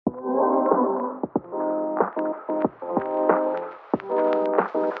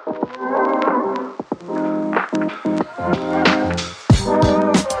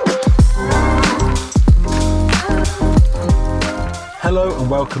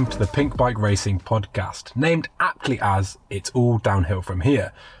welcome to the Pink Bike Racing podcast, named aptly as It's All Downhill From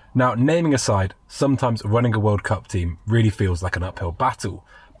Here. Now, naming aside, sometimes running a World Cup team really feels like an uphill battle,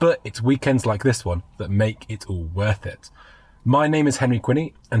 but it's weekends like this one that make it all worth it. My name is Henry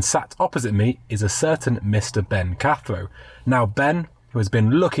Quinney, and sat opposite me is a certain Mr. Ben Cathro. Now, Ben, who has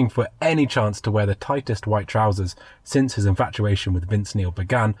been looking for any chance to wear the tightest white trousers since his infatuation with Vince Neil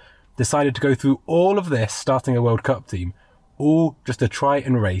began, decided to go through all of this starting a World Cup team, all just to try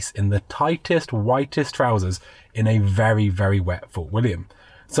and race in the tightest, whitest trousers in a very, very wet Fort William.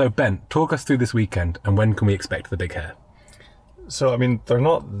 So Ben, talk us through this weekend and when can we expect the big hair? So, they're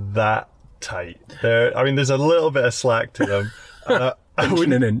not that tight. There's a little bit of slack to them.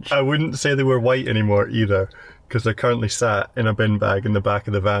 I wouldn't say they were white anymore either, because they're currently sat in a bin bag in the back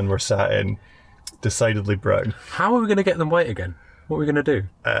of the van we're sat in, decidedly brown. How are we going to get them white again? What are we going to do?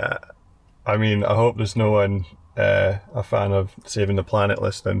 I hope there's no one a fan of Saving the Planet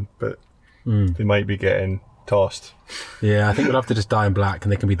listening, but they might be getting tossed. Yeah, I think we'll have to just dye in black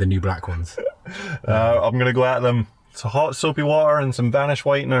and they can be the new black ones. I'm going to go at them. It's hot soapy water and some Vanish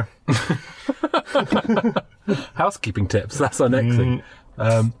whitener. Housekeeping tips, that's our next thing.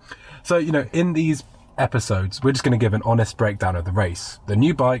 So, in these episodes, we're just going to give an honest breakdown of the race. The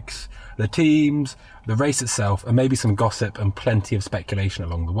new bikes, the teams, the race itself, and maybe some gossip and plenty of speculation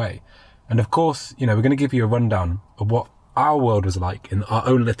along the way. And of course, we're going to give you a rundown of what our world was like in our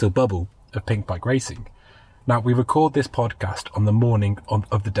own little bubble of pink bike racing. Now, we record this podcast on the morning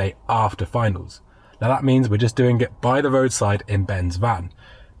of the day after finals. Now, that means we're just doing it by the roadside in Ben's van.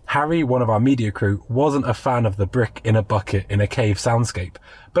 Harry, one of our media crew, wasn't a fan of the brick in a bucket in a cave soundscape,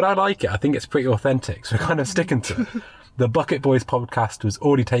 but I like it. I think it's pretty authentic, so we're kind of sticking to it. The Bucket Boys podcast was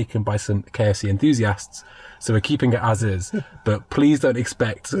already taken by some KFC enthusiasts, so we're keeping it as is, but please don't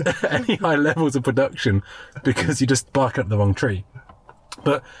expect any high levels of production because you just bark up the wrong tree.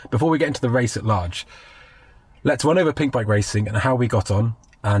 But before we get into the race at large, let's run over pink bike racing and how we got on,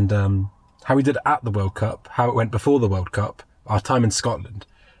 and how we did at the World Cup, how it went before the World Cup, our time in Scotland,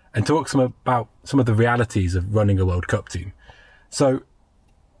 and talk about some of the realities of running a World Cup team. So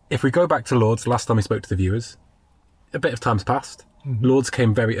if we go back to Lords, last time we spoke to the viewers, a bit of time's passed. Lords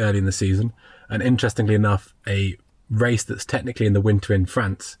came very early in the season, and interestingly enough, a race that's technically in the winter in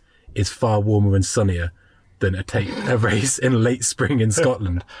France is far warmer and sunnier than a race in late spring in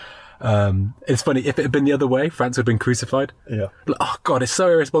Scotland. It's funny, if it had been the other way, France would have been crucified. Yeah. Oh God, it's so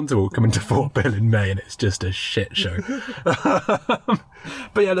irresponsible coming to Fort Bill in May and it's just a shit show.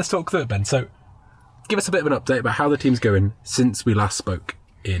 But yeah, let's talk through it, Ben. So give us a bit of an update about how the team's going since we last spoke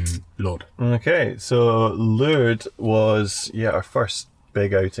in Lourdes. Okay, so Lourdes was our first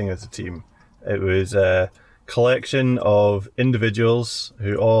big outing as a team. It was a collection of individuals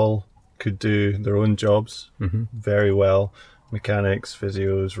who all could do their own jobs very well. Mechanics,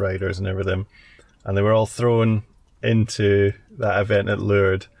 physios, riders and everything. And they were all thrown into that event at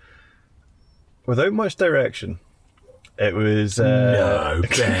Lourdes without much direction. It was... No,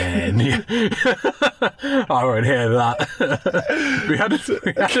 Ben. I won't hear that.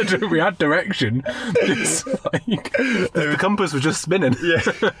 we had direction. It's like the compass was just spinning. Yeah.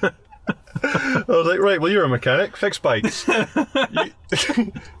 I was like, right, well, you're a mechanic, fix bikes.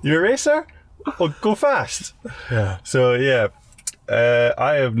 You're a racer? Well, go fast. Yeah. So,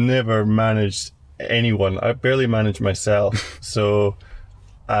 I have never managed anyone. I barely manage myself. So,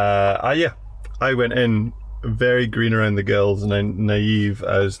 I went in very green around the gills and naive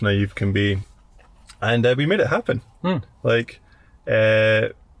as naive can be. And we made it happen.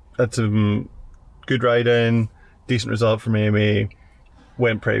 Had some good riding, decent result from Amy,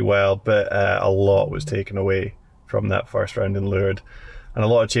 went pretty well, but a lot was taken away from that first round in Lourdes. And a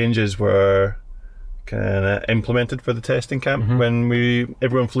lot of changes were kind of implemented for the testing camp when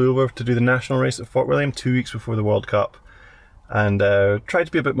everyone flew over to do the national race at Fort William 2 weeks before the World Cup, and tried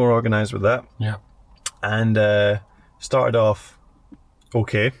to be a bit more organised with that. Yeah, and started off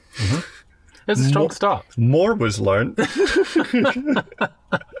okay. It was a strong start. More was learnt.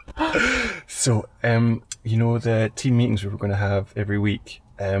 So, the team meetings we were going to have every week.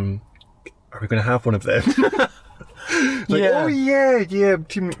 Are we going to have one of them?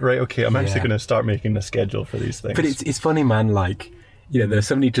 Team, right, okay, I'm actually going to start making a schedule for these things. But it's funny, man, there's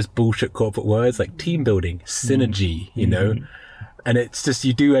so many just bullshit corporate words like team building, synergy, and it's just,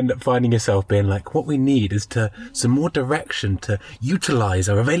 you do end up finding yourself being like, what we need is some more direction to utilise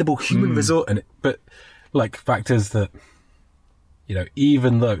our available human resource. But factors that,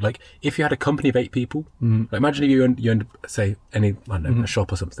 even though, if you had a company of 8 people, imagine if you owned, say, a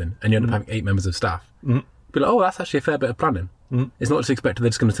shop or something, and you end up having 8 members of staff. Be like, oh, that's actually a fair bit of planning. It's not just expected they're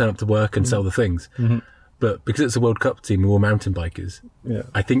just going to turn up to work and sell the things. but because it's a World Cup team, we're all mountain bikers. Yeah.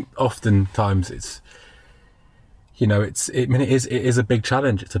 I think oftentimes it's, it is a big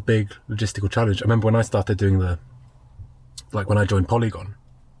challenge. It's a big logistical challenge. I remember when I started doing when I joined Polygon,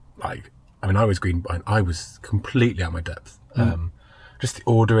 I was green, I was completely out of my depth. Just the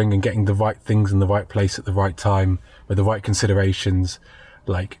ordering and getting the right things in the right place at the right time with the right considerations,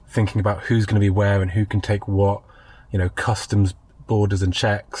 like thinking about who's going to be where and who can take what, customs borders and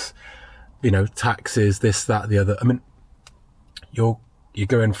checks, taxes, this, that, the other. I mean, you're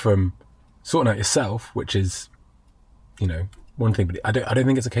going from sorting out yourself, which is, one thing, but I don't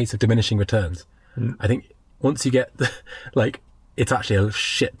think it's a case of diminishing returns. I think once you get it's actually a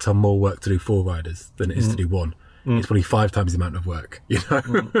shit ton more work to do 4 riders than it is to do 1. It's probably 5 times the amount of work,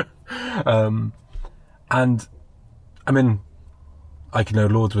 and I mean,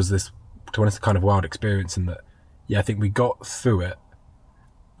 Lords was this, to be honest, kind of wild experience in that, I think we got through it,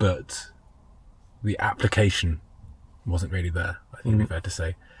 but the application wasn't really there, I think it'd be fair to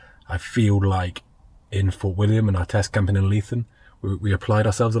say. I feel like in Fort William and our test campaign in Leithen, we applied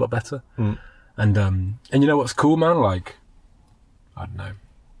ourselves a lot better. And you know what's cool, man? I don't know.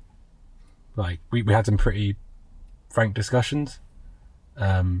 We had some pretty frank discussions.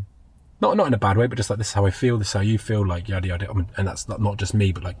 Not in a bad way, but just this is how I feel, this is how you feel, yada yada. I mean, and that's not just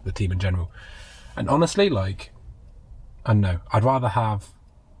me, but the team in general. And honestly, I don't know, I'd rather have,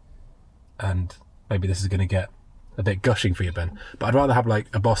 and maybe this is going to get a bit gushing for you, Ben, but I'd rather have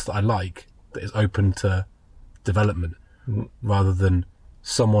a boss that I like, that is open to development, rather than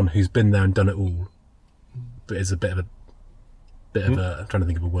someone who's been there and done it all, but is a bit of a I'm trying to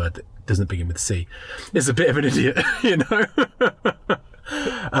think of a word that doesn't begin with C. Is a bit of an idiot,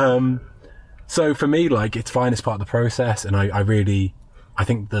 So for me, it's fine, it's part of the process, and I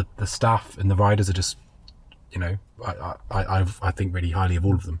think the staff and the riders are just, I think really highly of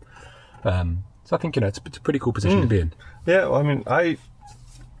all of them. So I think it's a pretty cool position to be in. Yeah, well, I mean, I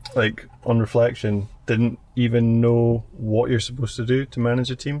on reflection didn't even know what you're supposed to do to manage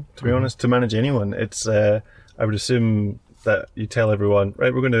a team. To be honest, to manage anyone, it's I would assume that you tell everyone,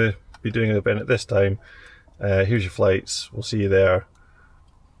 right, we're going to be doing an event at this time. Here's your flights. We'll see you there.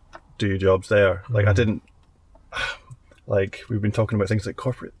 Do your jobs there. I didn't. We've been talking about things like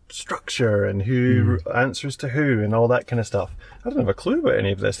corporate structure and who answers to who and all that kind of stuff. I don't have a clue about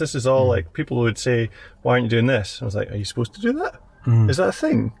any of this. This is all people would say, why aren't you doing this? And I was like, are you supposed to do that? Is that a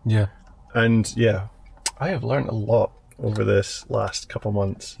thing? Yeah. And I have learned a lot over this last couple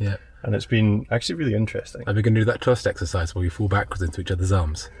months. Yeah. And it's been actually really interesting. Are we going to do that trust exercise where we fall backwards into each other's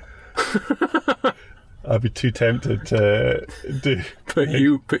arms? I'd be too tempted to do. Put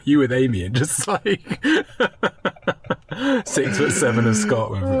you with Amy and just 6'7" of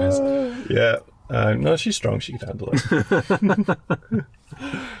Scott, whatever it is. Yeah. No, she's strong. She can handle it.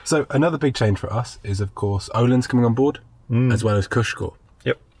 So another big change for us is, of course, Olin's coming on board, as well as Kushkor.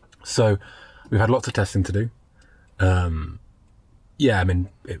 Yep. So we've had lots of testing to do. I mean,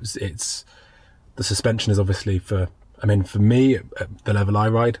 it's the suspension is obviously for me at the level I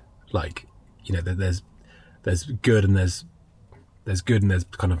ride, there's good and there's good and there's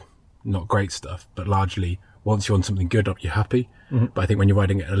kind of not great stuff, but largely once you're on something good, you're happy. But I think when you're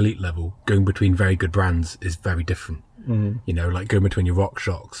riding at an elite level, going between very good brands is very different. Going between your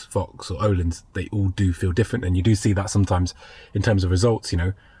RockShox, Fox or Olin's, they all do feel different, and you do see that sometimes in terms of results.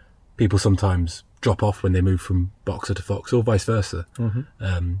 People sometimes drop off when they move from Boxer to Fox or vice versa.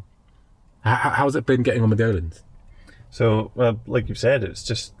 How's it been getting on with the Olin's? So, like you said, it's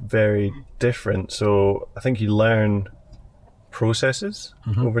just very different. So I think you learn processes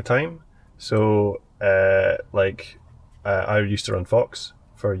over time. So, I used to run Fox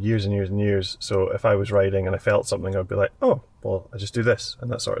for years and years and years. So if I was riding and I felt something, I'd be like, oh, well, I just do this, and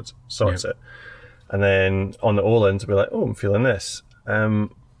that sorts it. And then on the Olin's, I'd be like, oh, I'm feeling this.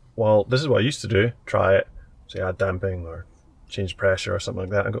 Well, this is what I used to do. Try it. Say add damping or change pressure or something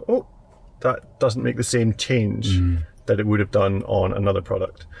like that. And go, oh, that doesn't make the same change that it would have done on another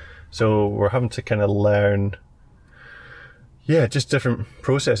product. So we're having to kind of learn, just different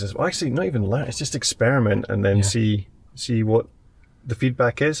processes. Well, actually, not even learn. It's just experiment and then see what the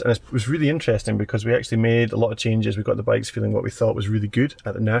feedback is. And it was really interesting because we actually made a lot of changes. We got the bikes feeling what we thought was really good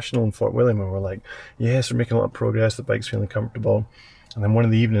at the National in Fort William, and we're like, yes, we're making a lot of progress. The bike's feeling comfortable. And then one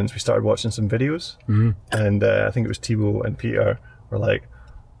of the evenings we started watching some videos, and I think it was Thibaut and Peter were like,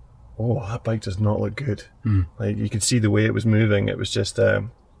 oh, that bike does not look good. You could see the way it was moving. It was just the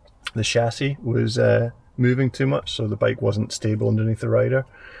chassis was moving too much, so the bike wasn't stable underneath the rider.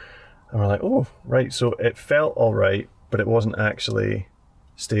 And we're like, oh, right. So it felt all right, but it wasn't actually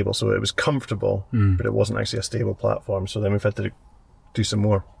stable. So it was comfortable, but it wasn't actually a stable platform. So then we've had to do some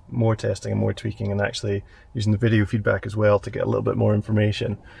more testing and more tweaking, and actually using the video feedback as well to get a little bit more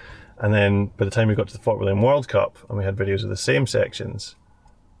information. And then by the time we got to the Fort William World Cup and we had videos of the same sections,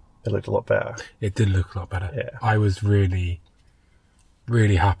 it looked a lot better. It did look a lot better. Yeah. I was really,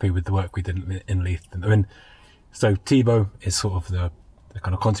 really happy with the work we did in Leithton. I mean, so Thibaut is sort of the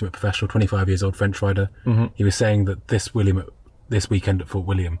kind of consummate professional, 25 years old French rider. Mm-hmm. He was saying that this weekend at Fort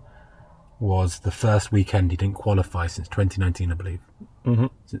William was the first weekend he didn't qualify since 2019, I believe.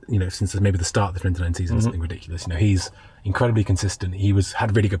 Mm-hmm. Since maybe the start of the 2019 season, mm-hmm. something ridiculous. He's incredibly consistent. He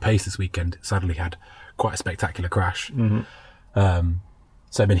had really good pace this weekend. Sadly, had quite a spectacular crash. Mm-hmm.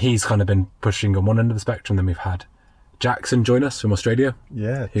 So I mean, he's kind of been pushing on one end of the spectrum. Then we've had Jackson join us from Australia.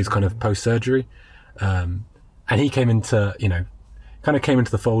 Yeah, who's kind of post surgery, and he came into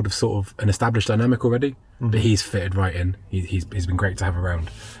the fold of sort of an established dynamic already. Mm-hmm. But he's fitted right in. He's been great to have around,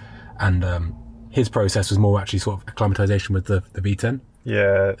 and his process was more actually sort of acclimatization with the V10.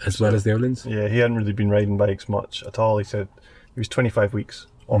 Yeah, as well as the Öhlins. Yeah, he hadn't really been riding bikes much at all. He said he was 25 weeks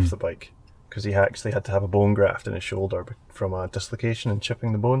off the bike because he actually had to have a bone graft in his shoulder from a dislocation and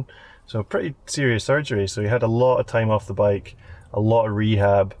chipping the bone. So pretty serious surgery. So he had a lot of time off the bike, a lot of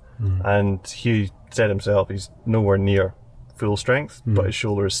rehab, and he said himself he's nowhere near full strength, but his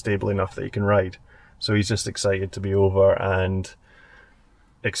shoulder is stable enough that he can ride. So he's just excited to be over and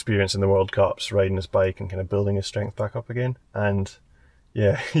experiencing the World Cups, riding his bike and kind of building his strength back up again. And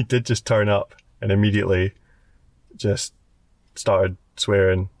yeah, he did just turn up and immediately just started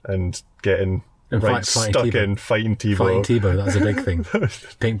swearing and getting stuck in fighting Thibaut. Fighting Thibaut, that was a big thing.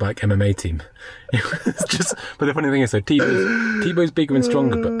 Pink bike MMA team. But the funny thing is, so Thibaut's bigger and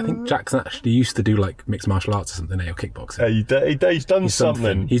stronger, but I think Jackson actually used to do like mixed martial arts or something, or kickboxing. He's done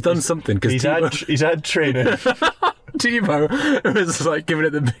something. He's done something because he's had training. Thibaut was like giving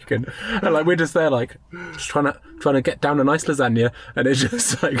it the big one, and like we're just there like just trying to get down a nice lasagna, and it's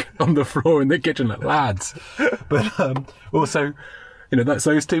just like on the floor in the kitchen like lads. But also, that's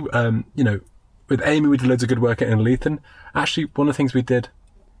those two. With Amy we did loads of good work in Leithton. Actually, one of the things we did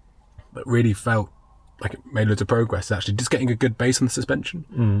that really felt like it made loads of progress is actually just getting a good base on the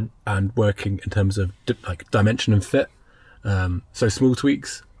suspension and working in terms of like dimension and fit. So small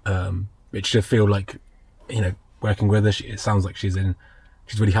tweaks, which just feel like working with her, it sounds like she's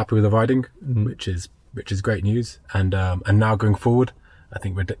really happy with the riding, which is great news. And now going forward, I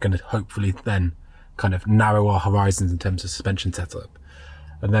think we're going to hopefully then kind of narrow our horizons in terms of suspension setup.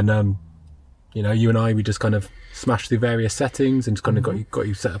 And then, you and I, we just kind of smashed through various settings and just kind of got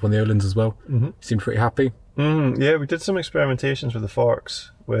you set up on the Öhlins as well. Mm-hmm. You seemed pretty happy. Yeah, we did some experimentations with the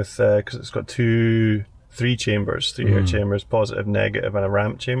forks because it's got three chambers, 3 air chambers, positive, negative, and a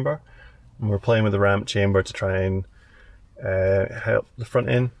ramp chamber. And we're playing with the ramp chamber to try and help the front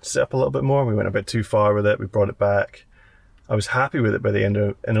end sit up a little bit more. We went a bit too far with it. We brought it back. I was happy with it by the end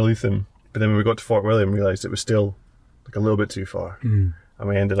of Leithton, but then when we got to Fort William, we realised it was still like a little bit too far. And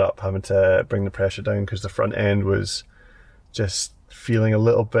we ended up having to bring the pressure down because the front end was just feeling a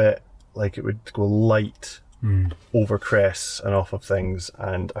little bit like it would go light over crests and off of things,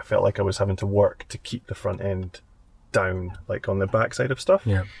 and I felt like I was having to work to keep the front end down, like on the backside of stuff.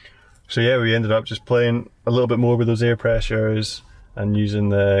 Yeah. So yeah, we ended up just playing a little bit more with those air pressures and using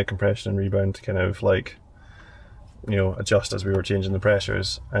the compression and rebound to kind of like, adjust as we were changing the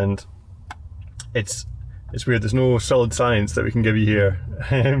pressures. And it's weird, there's no solid science that we can give you here.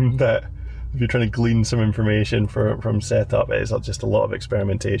 That if you're trying to glean some information from setup, it is just a lot of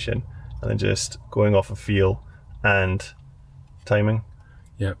experimentation and then just going off of feel and timing.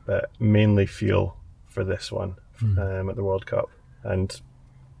 Yeah. But mainly feel for this one at the World Cup. And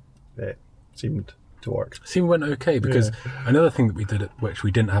it seemed to work. Seemed went okay because another thing that we did, which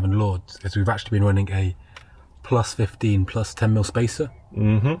we didn't have in Lords, is we've actually been running a plus 15 plus 10 mil spacer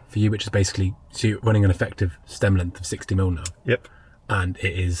for you, which is basically so you're running an effective stem length of 60 mil now. Yep. And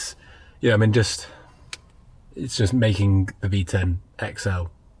it is, it's just making the V10 XL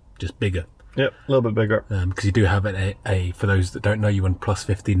just bigger. Yep, a little bit bigger. Because you do have a for those that don't know, you run plus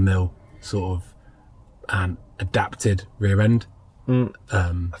 15 mil sort of an adapted rear end.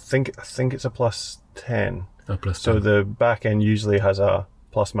 I think it's a plus 10. Oh, plus 10. So the back end usually has a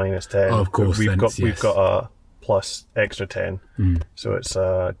plus minus 10. Oh, of course. We've got a plus extra 10. So it's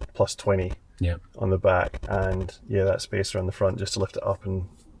a plus 20 on the back. And that spacer on the front just to lift it up and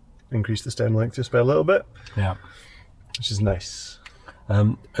increase the stem length just by a little bit. Yeah. Which is nice.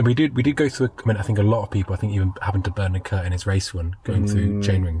 And we did go through, I think a lot of people, even happened to burn a Kurt in his race one, going through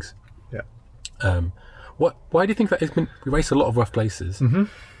chain rings. Yeah. Why do you think that is? We race a lot of rough places. Do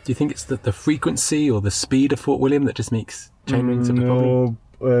you think it's the frequency or the speed of Fort William that just makes chain rings a problem?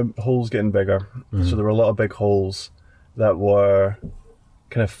 No, holes getting bigger. So there were a lot of big holes that were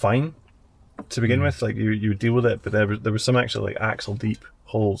kind of fine to begin with. Like you would deal with it, but there was some actually like axle deep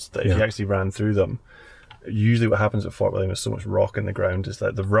holes that if you actually ran through them, usually what happens at Fort William is so much rock in the ground is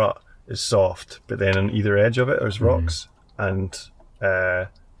that the rut is soft, but then on either edge of it there's rocks, and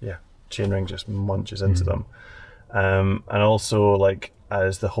chainring just munches into them. And also, like,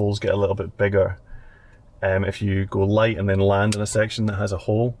 as the holes get a little bit bigger, if you go light and then land in a section that has a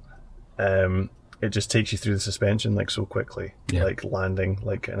hole, it just takes you through the suspension like so quickly, like landing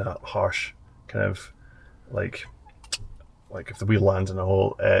like in a harsh kind of like if the wheel lands in a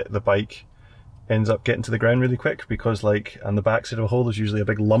hole, the bike ends up getting to the ground really quick, because like on the backside of a hole there's usually a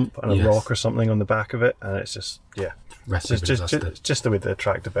big lump and a rock or something on the back of it, and it's just just the way the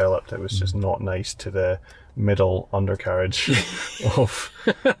track developed. It was just not nice to the middle undercarriage of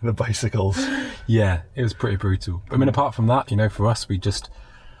the bicycles. Yeah, it was pretty brutal. I mean, apart from that, you know, for us, we just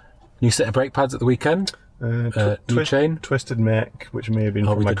new set of brake pads at the weekend, new chain, twisted mech, which may have been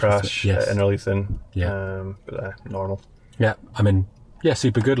from my crash in Earlyton. But normal. Yeah, I mean,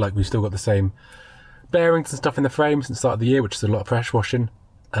 super good. Like, we've still got the same bearings and stuff in the frame since the start of the year, which is a lot of pressure washing.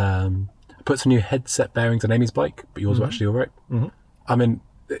 Put some new headset bearings on Amy's bike, but yours were actually all right. I mean,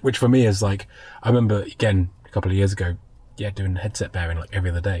 which for me is like, I remember again a couple of years ago, doing headset bearing like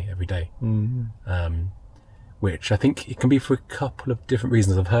every day. Which I think it can be for a couple of different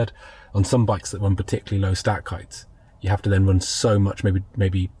reasons. I've heard on some bikes that run particularly low stack heights, you have to then run so much,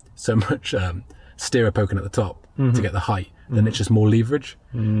 maybe so much steerer poking at the top to get the height. Then it's just more leverage,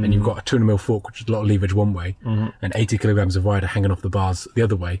 and you've got a 200mm fork, which is a lot of leverage one way, and 80 kilograms of rider hanging off the bars the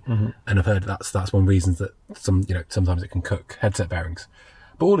other way. And I've heard that's one reason that sometimes it can cook headset bearings.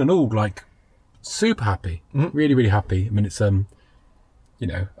 But all in all, like, super happy, really, really happy. I mean, it's I'm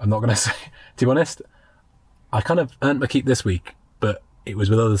not going to say, to be honest, I kind of earned my keep this week, but it was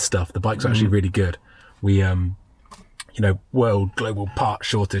with other stuff. The bike's actually really good. We, world global part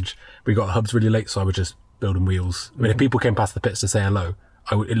shortage. We got hubs really late, so I was just building wheels. I mean, if people came past the pits to say hello,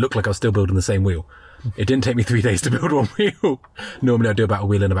 it looked like I was still building the same wheel. It didn't take me 3 days to build one wheel. Normally I do about a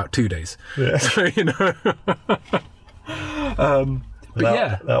wheel in about 2 days. Yeah. So,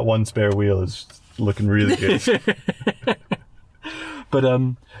 but that one spare wheel is looking really good. But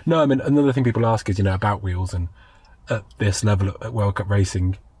no, I mean, another thing people ask is, about wheels, and at this level at World Cup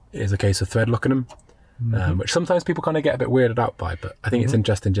racing is a case of thread locking them, which sometimes people kind of get a bit weirded out by, but I think it's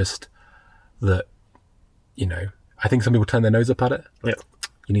interesting just that, I think some people turn their nose up at it. Yeah.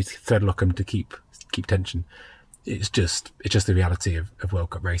 You need to thread lock them to keep tension. It's just the reality of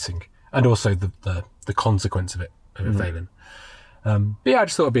World Cup racing, and also the consequence of it failing. But yeah, I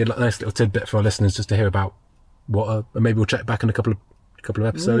just thought it'd be a nice little tidbit for our listeners just to hear about what. Maybe we'll check back in a couple of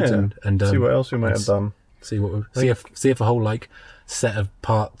episodes and see what else we might have done. See if a whole like set of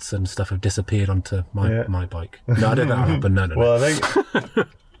parts and stuff have disappeared onto my bike. No, I don't know how that happened. No. Well, I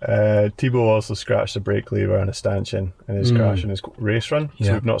think Thibaut also scratched a brake lever and a stanchion in his crash in his race run,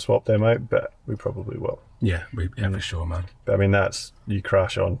 so we've not swapped them out, but we probably will. Yeah, for sure, man. But I mean, you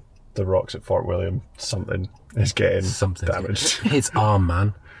crash on the rocks at Fort William, something is getting damaged. His arm,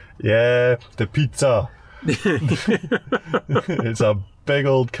 man. Yeah, the pizza. It's a big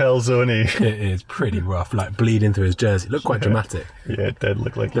old calzone. It is pretty rough, like bleeding through his jersey. It looked quite dramatic. Yeah, it did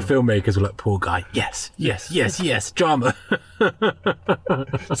look like the filmmakers were like, poor guy. Yes, drama.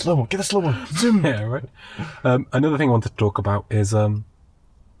 Slow-mo, get a slow-mo. Zoom. Yeah, right. Another thing I wanted to talk about is the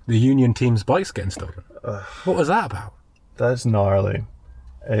Union team's bikes getting stolen. What was that about? That's gnarly.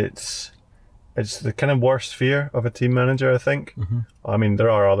 It's the kind of worst fear of a team manager, I think. I mean, there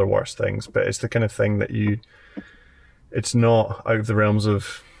are other worse things, but it's the kind of thing that it's not out of the realms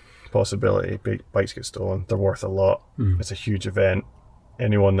of possibility. Bikes get stolen. They're worth a lot. It's a huge event.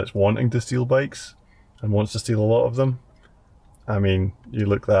 Anyone that's wanting to steal bikes and wants to steal a lot of them, I mean, you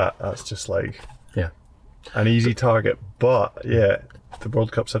look that's just like an easy target. But yeah, the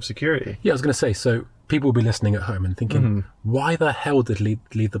World Cups have security. Yeah, I was going to say, so people will be listening at home and thinking, why the hell did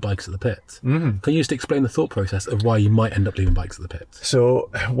leave the bikes at the pits? Can you just explain the thought process of why you might end up leaving bikes at the pits? So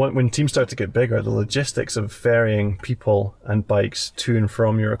when teams start to get bigger, the logistics of ferrying people and bikes to and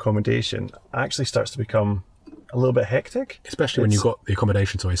from your accommodation actually starts to become a little bit hectic. Especially when you've got the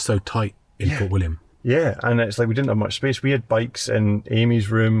accommodation so tight in Fort William. Yeah, and it's like we didn't have much space. We had bikes in Amy's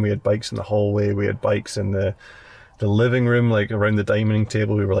room, we had bikes in the hallway, we had bikes in the living room, like around the dining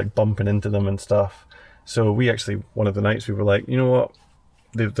table. We were like bumping into them and stuff. So we actually, one of the nights, we were like, you know what?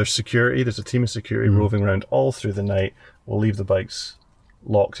 There's security. There's a team of security roving around all through the night. We'll leave the bikes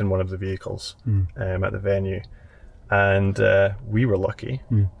locked in one of the vehicles at the venue. And we were lucky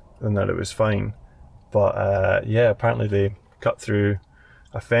in that it was fine. But apparently they cut through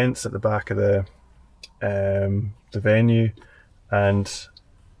a fence at the back of the venue and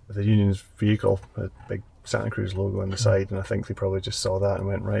the Union's vehicle, a big Santa Cruz logo on the side, and I think they probably just saw that and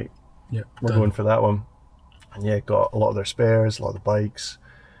went, right, Yeah, we're going for that one. And yeah, got a lot of their spares, a lot of the bikes.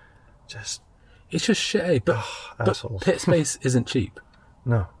 It's just shit, but assholes. pit space isn't cheap,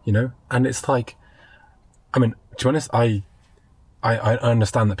 No. you know? And it's like, I mean, to be honest, I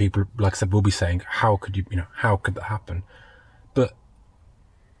understand that people, like I said, will be saying, how could that happen? But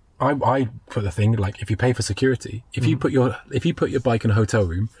I put the thing, like, if you pay for security, if you put your bike in a hotel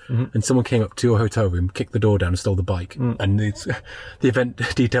room and someone came up to your hotel room, kicked the door down and stole the bike, and the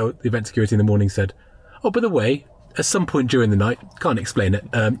event security in the morning said, oh, by the way, at some point during the night, can't explain it,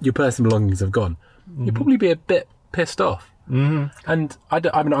 your personal belongings have gone, you'd probably be a bit pissed off. And I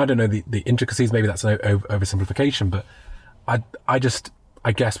don't know the intricacies, maybe that's an oversimplification, but I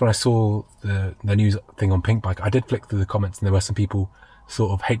guess when I saw the news thing on Pink Bike, I did flick through the comments and there were some people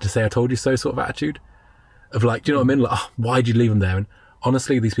sort of hate to say I told you so sort of attitude of like, do you know what I mean? Like, oh, why'd you leave them there? And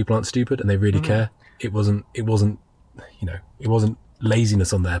honestly, these people aren't stupid and they really care. It wasn't, it wasn't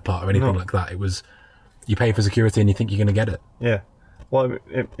laziness on their part or anything like that. It was, you pay for security and you think you're going to get it. Yeah. Well,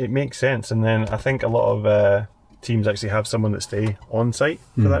 it makes sense. And then I think a lot of teams actually have someone that stay on site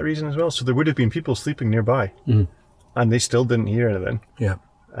for that reason as well. So there would have been people sleeping nearby and they still didn't hear anything. Yeah.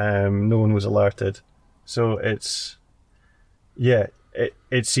 No one was alerted. So it's, yeah,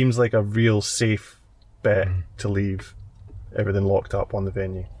 it seems like a real safe bet to leave everything locked up on the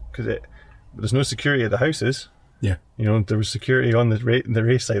venue. Because there's no security at the houses. Yeah. You know, there was security on the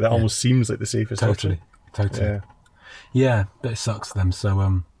race site. That almost seems like the safest option. Totally. Yeah, but it sucks for them.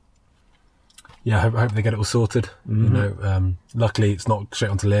 So, yeah, I hope they get it all sorted. You know, luckily it's not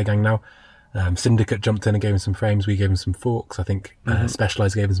straight onto Leargang now. Syndicate jumped in and gave him some frames. We gave him some forks. I think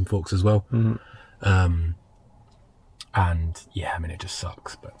Specialized gave him some forks as well. And yeah, I mean, it just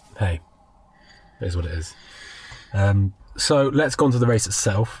sucks. But hey, it is what it is. So let's go on to the race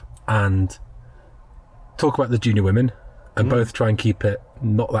itself and talk about the junior women and both try and keep it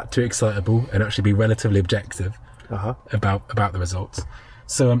not that too excitable and actually be relatively objective about the results.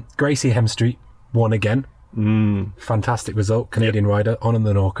 So Gracie Hemstreet won again. Fantastic result. Canadian rider on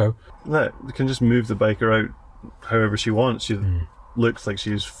the Norco. Look, you can just move the biker out however she wants. She looks like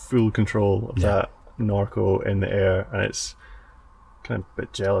she's full control of that Norco in the air, and it's kind of a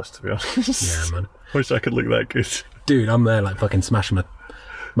bit jealous, to be honest. Yeah, man. Wish I could look that good. Dude, I'm there like fucking smashing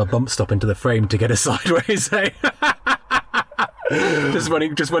my bump stop into the frame to get a sideways, eh? just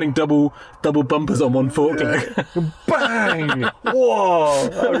running double bumpers on one fork. Yeah. Bang! Whoa!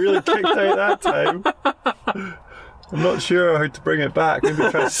 I really kicked out that time. I'm not sure how to bring it back. Maybe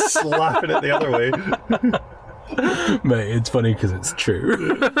try slapping it the other way. Mate, it's funny because it's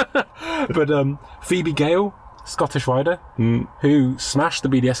true. But Phoebe Gale, Scottish rider, who smashed the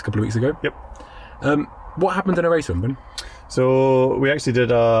BDS a couple of weeks ago. Yep. What happened in a race, Rumbin? So we actually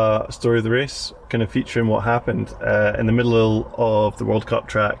did a story of the race, kind of featuring what happened in the middle of the World Cup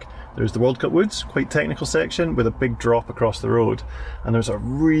track. There's the World Cup Woods, quite technical section with a big drop across the road, and there's a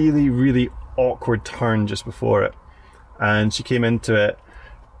really, really awkward turn just before it. And she came into it,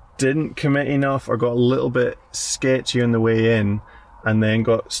 didn't commit enough or got a little bit sketchy on the way in, and then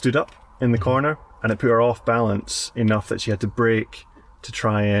got stood up in the corner, and it put her off balance enough that she had to brake to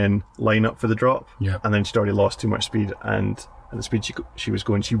try and line up for the drop. Yeah. And then she'd already lost too much speed, and at the speed she was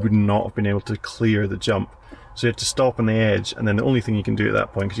going, she would not have been able to clear the jump. So you have to stop on the edge, and then the only thing you can do at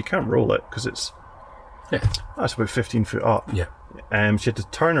that point, because you can't roll it, because it's that's about 15 foot up. Yeah. She had to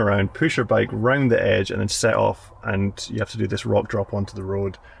turn around, push her bike round the edge, and then set off, and you have to do this rock drop onto the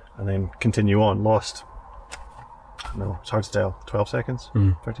road, and then continue on. Lost, no, it's hard to tell, 12 seconds,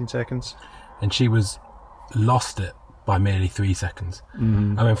 13 seconds. And she lost it by merely 3 seconds. I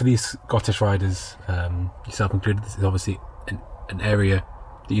mean, for these Scottish riders, yourself included, this is obviously an area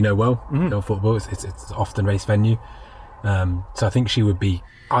that you know well, your football. It's often race venue. So I think she would be,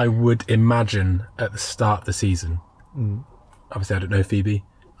 I would imagine at the start of the season, obviously I don't know Phoebe,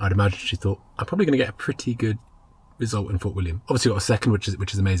 I'd imagine she thought, I'm probably going to get a pretty good result in Fort William. Obviously got a second, which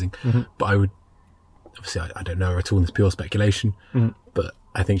is amazing, but I would, obviously I don't know her at all, and it's pure speculation, but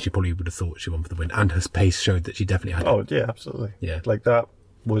I think she probably would have thought she won for the win, and her pace showed that she definitely had it. Oh yeah, absolutely. Yeah, like that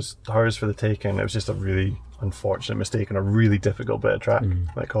was hers for the taking. It was just a really unfortunate mistake on a really difficult bit of track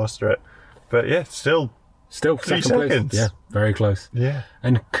that cost her it. But yeah, still 3 second seconds. Place. Yeah, very close. Yeah.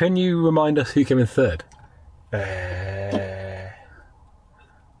 And can you remind us who came in third?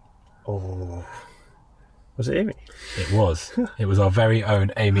 Was it Amy? It was. It was our very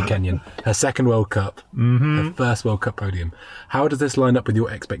own Amy Kenyon. Her second World Cup, her first World Cup podium. How does this line up with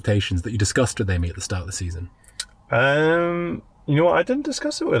your expectations that you discussed with Amy at the start of the season? You know what? I didn't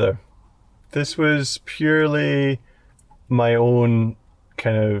discuss it with her. This was purely my own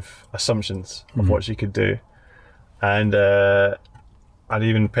kind of assumptions of what she could do. And I'd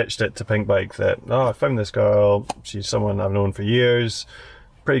even pitched it to Pink Bike that, I found this girl, she's someone I've known for years,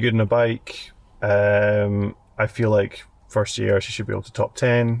 pretty good on a bike. I feel like first year she should be able to top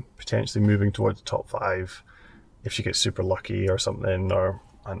 10, potentially moving towards the top 5 if she gets super lucky or something, or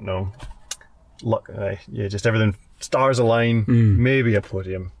I don't know, luck. Just everything, stars align, maybe a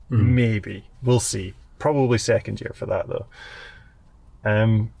podium, maybe, we'll see. Probably second year for that though.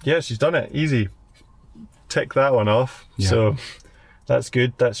 She's done it, easy. Tick that one off. Yeah. So that's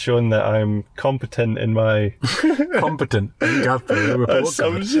good. That's shown that I'm competent in my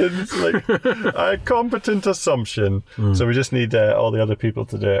assumptions. Like a competent assumption. So we just need all the other people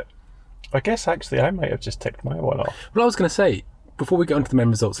to do it. I guess actually I might have just ticked my one off. Well, I was going to say, before we get onto the men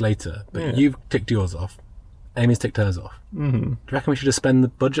results later, but you've ticked yours off. Amy's ticked hers off. Do you reckon we should just spend the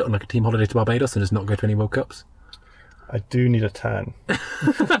budget on like a team holiday to Barbados and just not go to any World Cups? I do need a tan.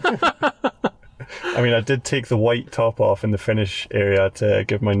 I mean, I did take the white top off in the finish area to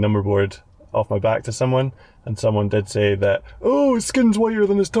give my number board off my back to someone, and someone did say that, his skin's whiter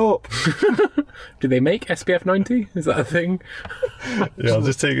than his top. Do they make SPF 90? Is that a thing? Yeah, I'll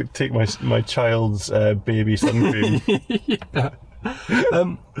just take my child's baby sun cream.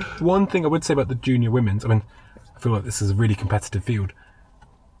 One thing I would say about the junior women's, I mean, I feel like this is a really competitive field.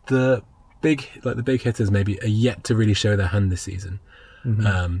 The big hitters maybe are yet to really show their hand this season.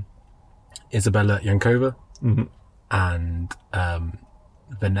 Isabella Yankova and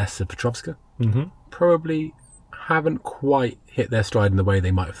Vanessa Petrovska probably haven't quite hit their stride in the way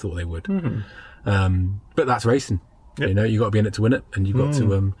they might have thought they would. But that's racing. Yep. You know, you've got to be in it to win it, and you've got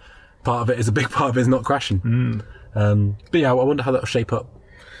to part of it is a big part of it is not crashing. But yeah, I wonder how that'll shape up.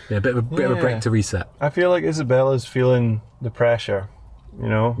 Yeah, a bit of a break to reset. I feel like Isabella's feeling the pressure, you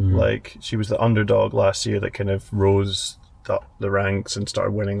know, like she was the underdog last year that kind of rose up the ranks and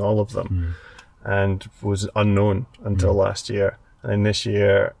started winning all of them and was unknown until last year. And this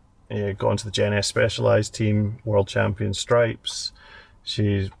year, got into the Gen S Specialized team, world champion stripes.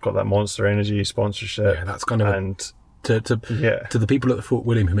 She's got that Monster Energy sponsorship. Yeah, that's kind of to the people at Fort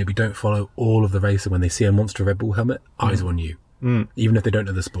William who maybe don't follow all of the racing, when they see a Monster Red Bull helmet, eyes on you, even if they don't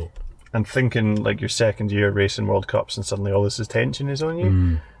know the sport. And thinking like your second year racing World Cups and suddenly all this attention is on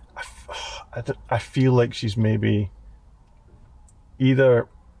you. I feel like she's maybe either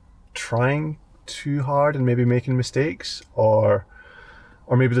trying too hard and maybe making mistakes, or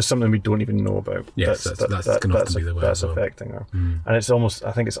maybe there's something we don't even know about. Yes, that's going to often be the way that's affecting her. And it's almost,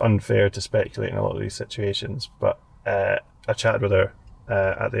 I think it's unfair to speculate in a lot of these situations, but I chatted with her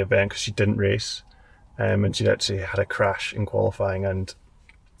at the event because she didn't race, and she'd actually had a crash in qualifying and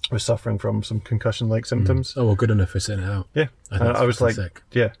was suffering from some concussion-like symptoms. Oh, well, good enough for sitting it out. Yeah. I was like, sick.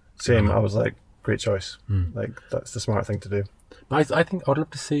 Yeah, same. I was like, great choice. Like, that's the smart thing to do. But I think I would love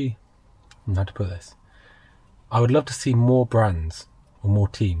to see, how to put this, I would love to see more brands or more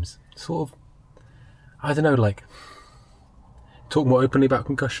teams sort of, I don't know, like talk more openly about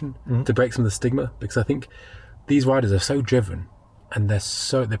concussion to break some of the stigma, because I think these riders are so driven and they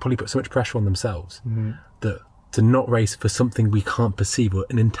probably put so much pressure on themselves that to not race for something we can't perceive or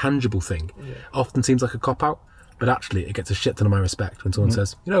an intangible thing often seems like a cop-out, but actually it gets a shit ton of my respect when someone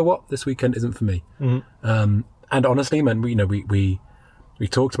says, you know what, this weekend isn't for me. And honestly, man, we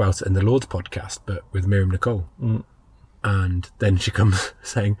talked about it in the Lord's podcast, but with Miriam Nicole. And then she comes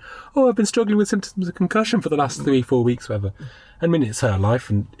saying, I've been struggling with symptoms of concussion for the last 3-4 weeks, whatever. I mean, it's her life,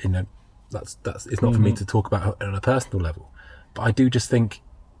 and you know, that's it's not for me to talk about her on a personal level. But I do just think,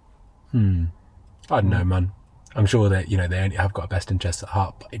 I don't know, man. I'm sure that, you know, they only have got a best interest at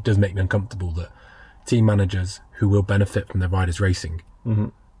heart, but it does make me uncomfortable that team managers who will benefit from their riders racing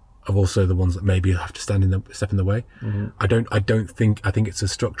are also the ones that maybe have to step in the way. I think it's a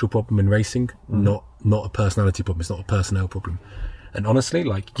structural problem in racing, not a personality problem. It's not a personnel problem. And honestly,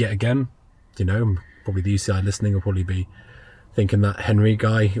 like, yet again, you know, probably the UCI listening will probably be thinking that Henry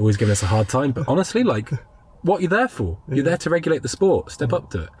guy always giving us a hard time. But honestly, like, what are you there for? You're there to regulate the sport. Step up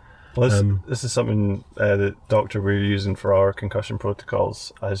to it. Well, this is something the doctor we're using for our concussion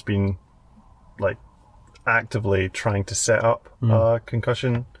protocols has been like actively trying to set up a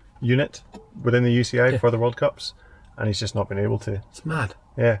concussion unit within the UCI for the World Cups, and he's just not been able to. It's mad.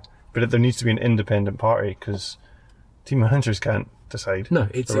 Yeah, but there needs to be an independent party because team managers can't decide. No,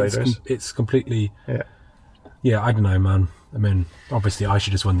 it's completely. Yeah, I don't know, man. I mean, obviously I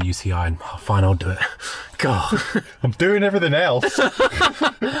should just win the UCI and fine, I'll do it. God. I'm doing everything else.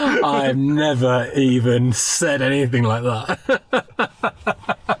 I've never even said anything like that.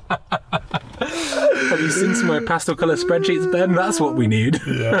 Have you seen some of my pastel colour spreadsheets, Ben? That's what we need.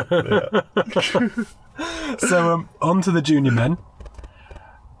 Yeah. So, on to the junior men.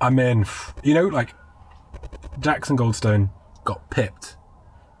 I mean, you know, like Jackson Goldstone got pipped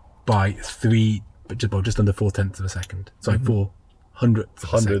by just under 4/10 of a second. Sorry, 4/100ths of a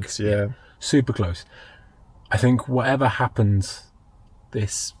Hundreds, second. yeah. Super close. I think whatever happens,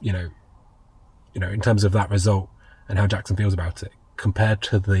 this, you know, in terms of that result and how Jackson feels about it, compared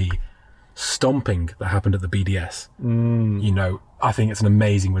to the stomping that happened at the BDS, you know, I think it's an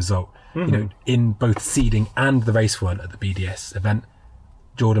amazing result. You know, in both seeding and the race run at the BDS event,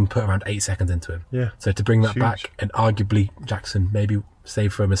 Jordan put around 8 seconds into him. Yeah. So to bring that Huge. back, and arguably Jackson, maybe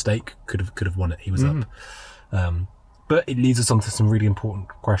save for a mistake, could have won it. He was up. But it leads us on to some really important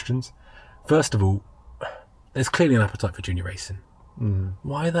questions. First of all, there's clearly an appetite for junior racing.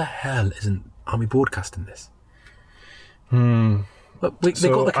 Why the hell aren't we broadcasting this? But they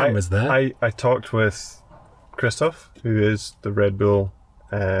got the cameras there. I talked with Christoph, who is the Red Bull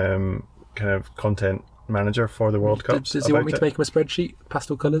kind of content manager for the World Cups. Does he want me to make him a spreadsheet,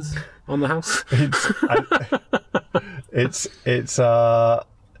 pastel colours on the house? It's a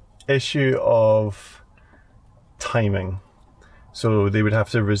issue of timing. So they would have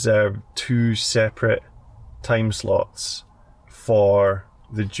to reserve 2 separate time slots for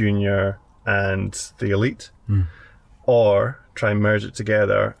the junior and the elite, or try and merge it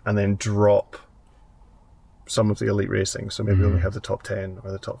together and then drop some of the elite racing. So maybe only have the top 10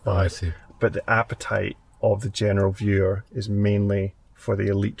 or the top 5. I see. But the appetite of the general viewer is mainly for the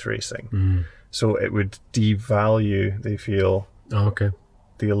elite racing. So it would devalue, they feel, Okay.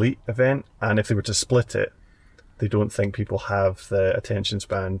 the elite event. And if they were to split it, they don't think people have the attention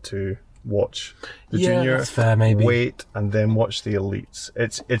span to watch the junior, that's fair, maybe. wait, and then watch the elites.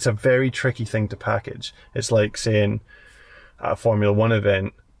 It's a very tricky thing to package. It's like saying at a Formula 1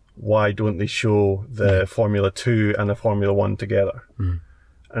 event, why don't they show the Formula 2 and the Formula 1 together?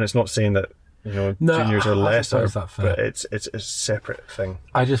 And it's not saying that, you know, juniors are lesser, but it's a separate thing.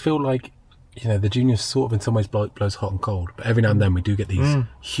 I just feel like, you know, the juniors sort of in some ways blows hot and cold, but every now and then we do get these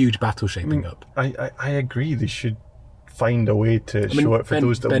huge battles shaping up. I agree. They should find a way to show it for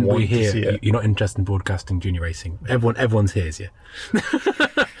those that Ben, want to see it. You're not interested in broadcasting junior racing. Everyone's hears you.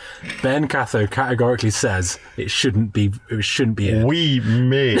 Ben Cathro categorically says it shouldn't be it. We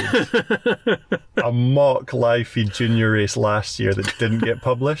made a mock live feed junior race last year that didn't get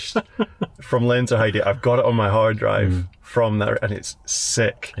published from Lenzerheide. I've got it on my hard drive from that, and it's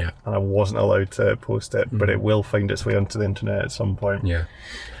sick. Yeah. And I wasn't allowed to post it, but it will find its way onto the internet at some point. Yeah.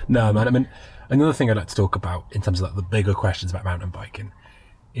 No, man. I mean, another thing I'd like to talk about in terms of like the bigger questions about mountain biking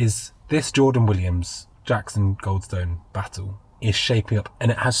is this Jordan Williams Jackson Goldstone battle is shaping up, and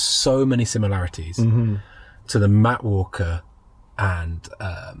it has so many similarities to the Matt Walker and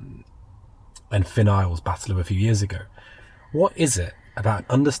Finn Isles battle of a few years ago. What is it about an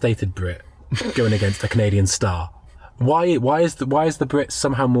understated Brit going against a Canadian star? Why is the Brit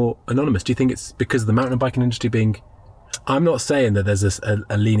somehow more anonymous? Do you think it's because of the mountain biking industry being? I'm not saying that there's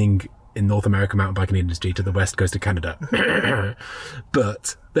a leaning in North American mountain biking industry to the west coast of Canada,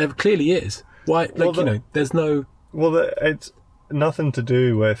 but there clearly is. Why? Like, there's no. Well, it's nothing to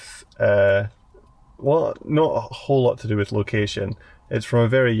do with. Well, not a whole lot to do with location. It's from a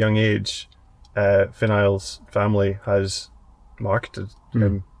very young age. Finn Isles' family has marketed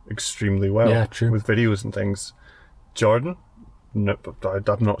him extremely well. Yeah, true. With videos and things. Jordan, nope,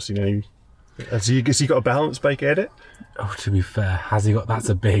 I've not seen any. Has he got a balance bike edit? Oh, to be fair, has he got? That's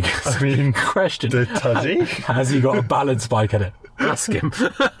a big question. Has he? Has he got a balance bike in it? Ask him.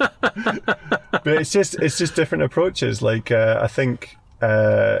 But it's just different approaches. Like I think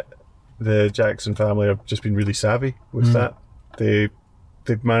the Jackson family have just been really savvy with that.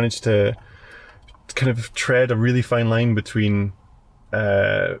 They've managed to kind of tread a really fine line between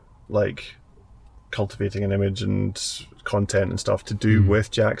like cultivating an image and content and stuff to do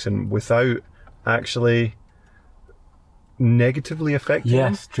with Jackson without actually negatively affecting him.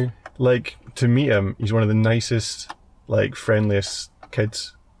 Yes, true. Like, to meet him, he's one of the nicest, like, friendliest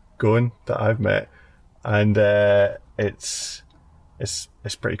kids going that I've met, and it's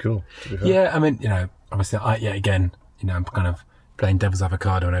pretty cool, to be fair. Yeah, I mean, obviously, I'm kind of playing devil's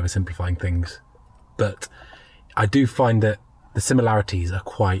avocado and oversimplifying things, but I do find that the similarities are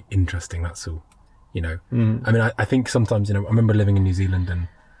quite interesting, that's all. I mean, I think sometimes, I remember living in New Zealand and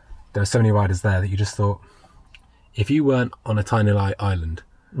there were so many riders there that you just thought, if you weren't on a tiny island,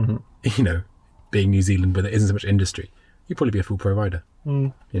 being New Zealand where there isn't so much industry, you'd probably be a full pro rider.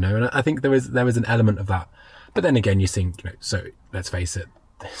 And I think there is an element of that. But then again, you think, so let's face it,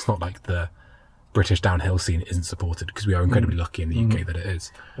 it's not like the British downhill scene isn't supported, because we are incredibly lucky in the UK that it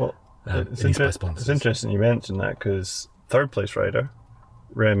is. Well, it's interesting you mentioned that, because third place rider,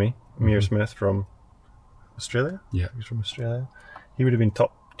 Remy Smith from Australia? Yeah. He's from Australia. He would have been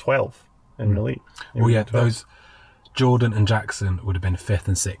top 12 in elite. Well, yeah, 12. those Jordan and Jackson would have been 5th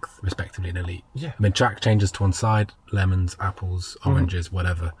and 6th, respectively, in elite. Yeah. I mean, Jack changes to one side, lemons, apples, oranges,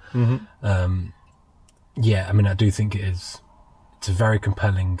 whatever. Yeah, I mean, I do think it's a very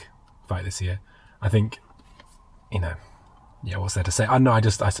compelling fight this year. I think, what's there to say?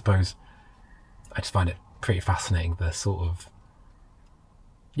 I suppose I just find it pretty fascinating, the sort of,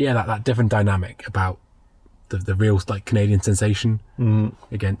 that different dynamic about the real, like, Canadian sensation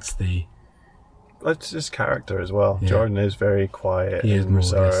against the... That's his character as well. Yeah. Jordan is very quiet He is and more,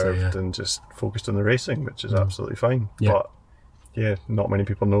 yes, reserved and just focused on the racing, which is absolutely fine. Yeah. But, not many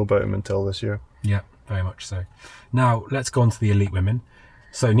people know about him until this year. Yeah, very much so. Now, let's go on to the elite women.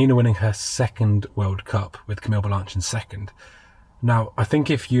 So, Nina winning her 2nd World Cup with Camille Balanche in 2nd. Now, I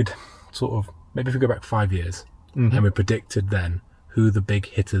think if you'd maybe if we go back 5 years and we predicted then who the big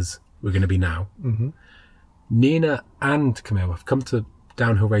hitters were going to be now, Nina and Camille have come to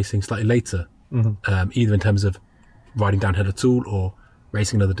downhill racing slightly later, either in terms of riding downhill at all or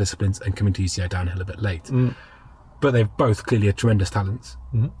racing in other disciplines and coming to UCI downhill a bit late. But they've both clearly had tremendous talents.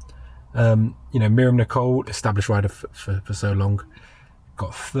 Miriam Nicole, established rider for so long,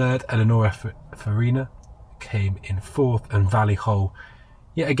 got 3rd. Eleonora Farina came in 4th, and Valley Hole,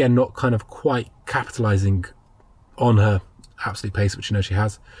 yet again, not kind of quite capitalising on her absolute pace, which she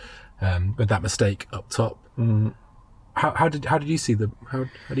has, with that mistake up top. How did you see how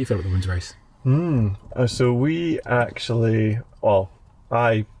do you feel about the women's race? So we actually,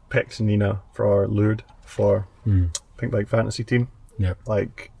 I picked Nina for Lourdes for Pink Bike Fantasy Team. Yeah.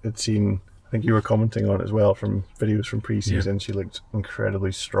 Like, I think you were commenting on it as well from videos from pre-season. She looked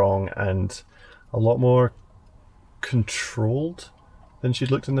incredibly strong and a lot more controlled than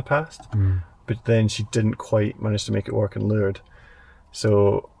she'd looked in the past. But then she didn't quite manage to make it work in Lourdes.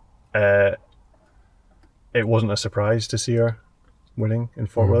 So it wasn't a surprise to see her winning in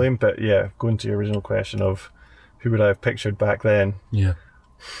Fort William. But going to your original question of who would I have pictured back then, you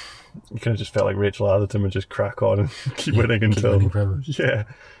kind of just felt like Rachel Atherton would just crack on and keep winning until... Keep winning forever.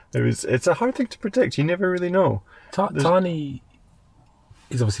 It's a hard thing to predict. You never really know. Tani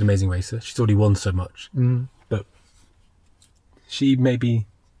is obviously an amazing racer. She's already won so much. But she maybe,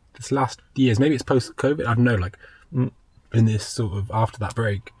 this last years, maybe it's post-COVID, I don't know, like in this sort of, after that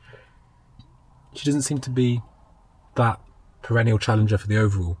break, she doesn't seem to be that perennial challenger for the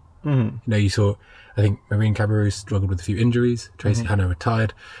overall. You saw, I think Marine Cabarrus struggled with a few injuries, Tracy Hanna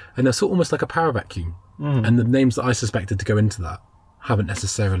retired, and they're sort of almost like a power vacuum. And the names that I suspected to go into that haven't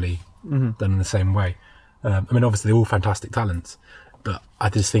necessarily done in the same way. I mean, obviously they're all fantastic talents, but I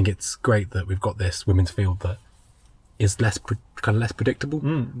just think it's great that we've got this women's field that is less predictable.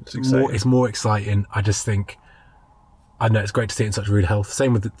 It's more exciting. I just think, I know it's great to see it in such rude health.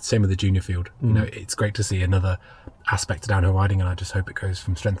 Same with the junior field. It's great to see another aspect to downhill riding, and I just hope it goes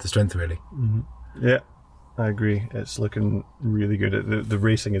from strength to strength, really. Yeah, I agree. It's looking really good. The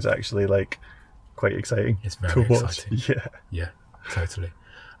racing is actually like quite exciting. It's very exciting. Yeah, totally.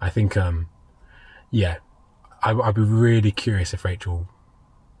 I think, I'd be really curious if Rachel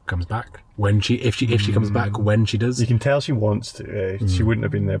comes back, if she comes back, when she does. You can tell she wants to. She wouldn't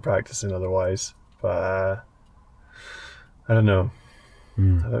have been there practicing otherwise, but I don't know. I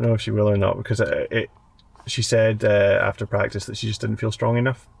don't know if she will or not, because she said after practice that she just didn't feel strong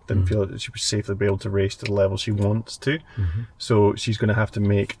enough, didn't feel that she would safely be able to race to the level she wants to. So she's going to have to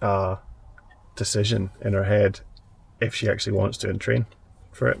make a decision in her head if she actually wants to and train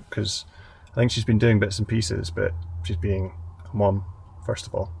for it, because I think she's been doing bits and pieces, but she's being a mom first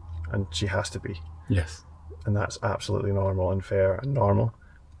of all, and she has to be. Yes. And that's absolutely normal and fair and normal.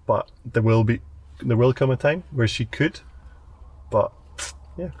 But there will come a time where she could, but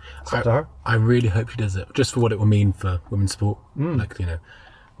it's up to her. I really hope she does it, just for what it will mean for women's sport, like,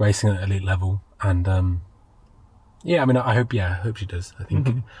 racing at elite level. And I mean, I hope she does. I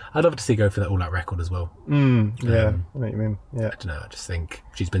think I'd love to see her go for that all-out record as well. I know what you mean. Yeah, I don't know. I just think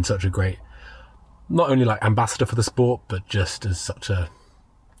she's been such a great, not only like ambassador for the sport, but just as such a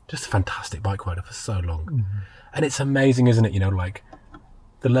fantastic bike rider for so long. And it's amazing, isn't it? Like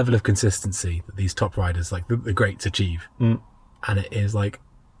the level of consistency that these top riders, like the greats, achieve. And it is like,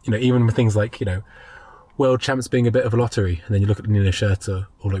 even with things like, world champs being a bit of a lottery, and then you look at Nina Schurter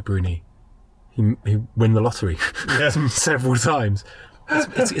or like Bruni, he win the lottery several times.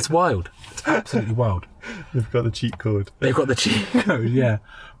 It's wild. It's absolutely wild. They've got the cheat code. Yeah.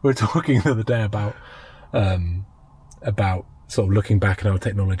 We were talking the other day about sort of looking back at how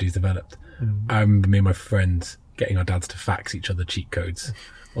technology's developed. I remember me and my friends getting our dads to fax each other cheat codes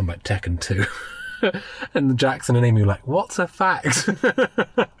on like Tekken 2. And Jackson and Amy were like, "What's a fax?"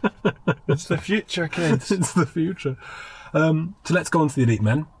 It's the future, kids. It's the future. So let's go on to the elite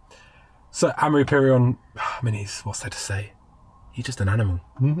men. So Amory Pirion, I mean, what's there to say? He's just an animal.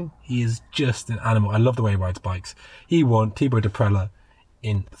 Mm-hmm. He is just an animal. I love the way he rides bikes. He won Thibaut Deprella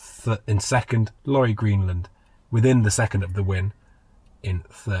in second, Laurie Greenland within the second of the win in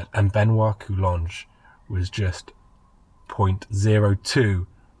third, and Benoit Coulange was just 0.02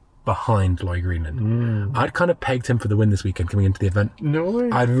 behind Laurie Greenland. I'd kind of pegged him for the win this weekend coming into the event. No way.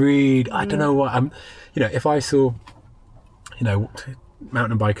 I don't know what if I saw,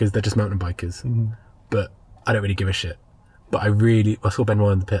 mountain bikers, they're just mountain bikers. But I don't really give a shit. But I saw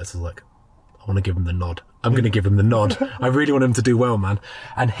Benoit in the pits. I was like, I want to give him the nod. I'm going to give him the nod. I really want him to do well, man.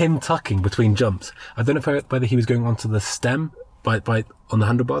 And him tucking between jumps. I don't know whether he was going onto the stem by on the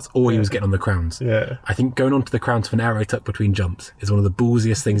handlebars or he was getting on the crowns. Yeah. I think going onto the crowns for an aero tuck between jumps is one of the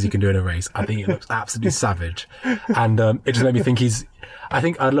ballsiest things you can do in a race. I think it looks absolutely savage. And it just made me think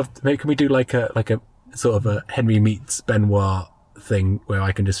I'd love to, maybe can we do like a sort of a Henry meets Benoit thing where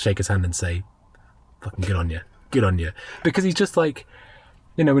I can just shake his hand and say, fucking good on you. Because he's just like,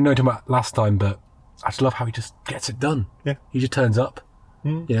 we know him about last time, but I just love how he just gets it done. Yeah. He just turns up.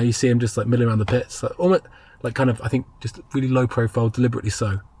 You see him just like milling around the pits, like almost like kind of, I think, just really low profile, deliberately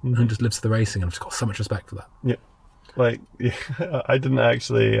so, and just lives for the racing. And I've just got so much respect for that. Yeah. I didn't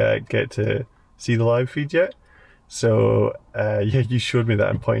actually get to see the live feed yet. So, you showed me that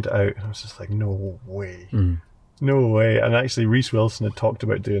and pointed it out. And I was just like, no way. No way. And actually, Reece Wilson had talked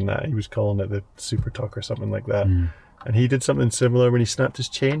about doing that. He was calling it the Super Tuck or something like that. And he did something similar when he snapped his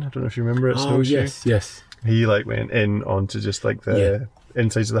chain. I don't know if you remember it. Snowshoe. Yes. He went in onto just like the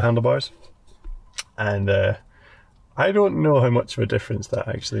insides of the handlebars. And I don't know how much of a difference that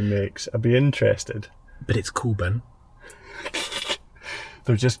actually makes. I'd be interested. But it's cool, Ben.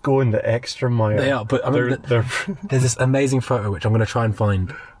 They're just going the extra mile. They are, but I mean, there's this amazing photo which I'm going to try and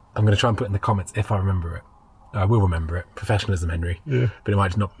find. I'm going to try and put in the comments if I remember it. I will remember it. Professionalism, Henry. Yeah. But it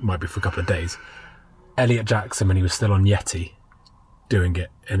might be for a couple of days. Elliot Jackson, when he was still on Yeti, doing it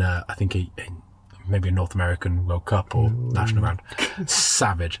in maybe a North American World Cup or national round.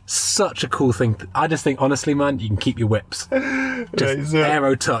 Savage. Such a cool thing. I just think, honestly, man, you can keep your whips. Just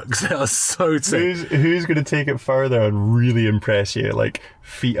aero tucks. They are so sick. Who's going to take it further and really impress you? Like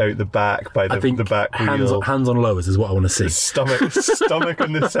feet out the back by the back wheel. Hands on lowers is what I want to see. Stomach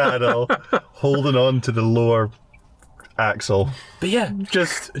on the saddle, holding on to the lower axle. But yeah,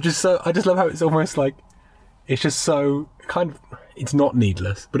 just so I just love how it's almost like it's just so kind of, it's not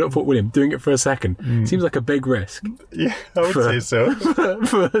needless, but I thought, William, doing it for a second seems like a big risk. Yeah, I would say so.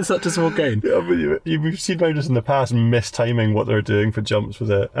 for such a small gain. Yeah, but you've seen riders in the past mistiming what they're doing for jumps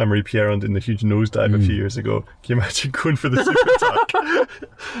with Amory Pierron doing the huge nosedive a few years ago. Can you imagine going for the super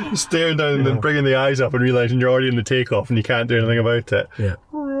tuck? Staring down and then bringing the eyes up and realising you're already in the takeoff and you can't do anything about it. Yeah.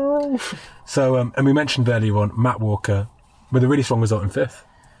 So, and we mentioned earlier on, Matt Walker, with a really strong result in fifth.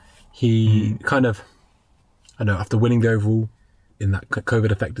 He kind of, I don't know, after winning the overall in that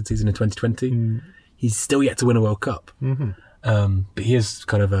COVID-affected season in 2020, he's still yet to win a World Cup. But he is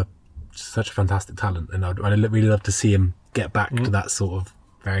kind of such a fantastic talent, and I'd really love to see him get back to that sort of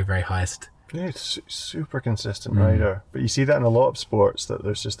very, very highest. Yeah, it's super consistent rider. But you see that in a lot of sports, that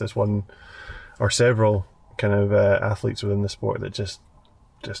there's just this one or several kind of athletes within the sport that just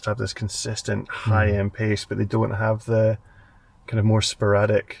have this consistent high-end pace, but they don't have the kind of more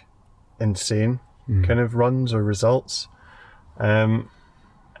sporadic, insane kind of runs or results.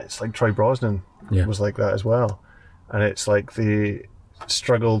 It's like Troy Brosnan was like that as well. And it's like they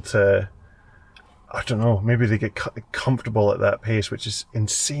struggle to, I don't know, maybe they get comfortable at that pace, which is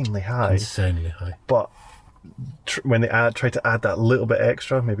insanely high. But when they try to add that little bit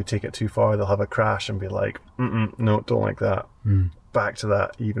extra, maybe take it too far, they'll have a crash and be like, no, don't like that. Back to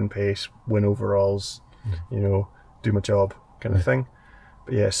that even pace, win overalls, do my job kind of thing.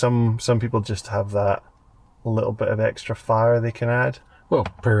 But yeah, some people just have that little bit of extra fire they can add. Well,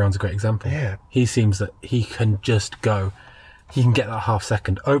 Perion's a great example. Yeah. He seems that he can just go, he can get that half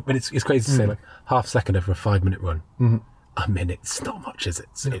second. Oh, but it's crazy to say, like, half second over a 5-minute run. A minute's not much, is it?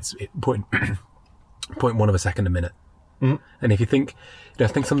 It's 0.1 of a second a minute. And if you think, I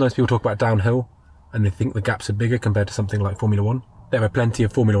think sometimes people talk about downhill and they think the gaps are bigger compared to something like Formula One. There are plenty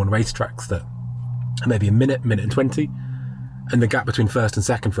of Formula One racetracks that are maybe a minute and 20, and the gap between first and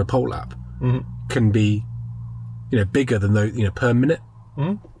second for a pole lap can be, bigger than those, per minute.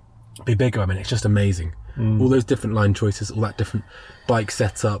 Be bigger. I mean, it's just amazing. All those different line choices, all that different bike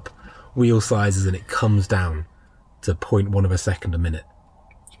setup, wheel sizes, and it comes down to 0.1 of a second a minute.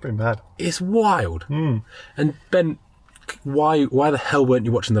 It's pretty bad. It's wild. And Ben, why the hell weren't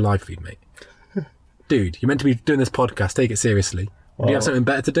you watching the live feed, mate? Dude, you're meant to be doing this podcast. Take it seriously. Do you have something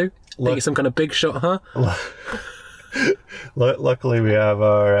better to do? Think it's some kind of big shot, huh? Luckily, we have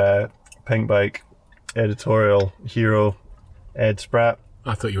our pink bike editorial hero, Ed Spratt.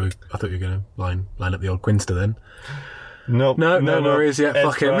 I thought you were going to line up the old Quinster then. Nope. No worries yet. Ed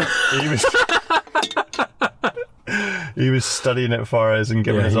Fuck him. He was studying it for us and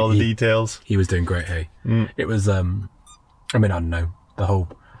giving us all the details. He was doing great. Hey, it was. I don't know. The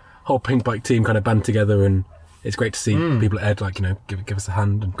whole pink bike team kind of band together, and it's great to see people at Ed give us a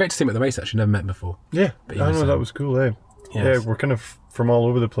hand. And great to see him at the race. Actually, never met him before. Yeah, but I know that was cool. Eh? Yes. Yeah, we're kind of from all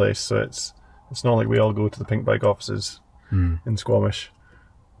over the place, so it's not like we all go to the pink bike offices in Squamish.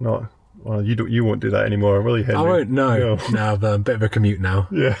 You won't do that anymore, will you, Henry? I won't. No. Now I've a bit of a commute now.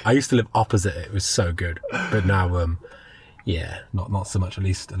 Yeah. I used to live opposite it. It was so good, but now not so much. At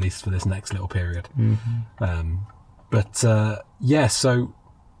least for this next little period. So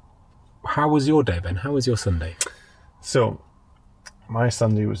how was your day, Ben? How was your Sunday? So my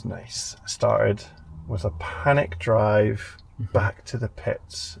Sunday was nice. I started with a panic drive back to the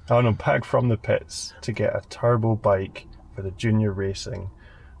pits. Back from the pits to get a turbo bike for the junior racing,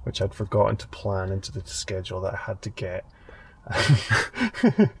 which I'd forgotten to plan into the schedule that I had to get.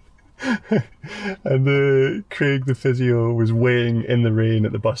 And Craig, the physio, was waiting in the rain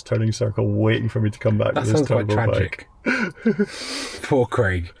at the bus turning circle, waiting for me to come back with his turbo bike. Poor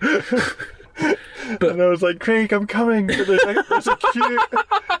Craig. And I was like, Craig, I'm coming.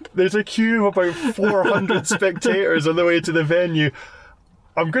 There's a queue of about 400 spectators on the way to the venue.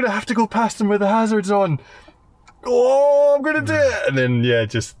 I'm going to have to go past them with the hazards on. Oh, I'm going to do it. And then,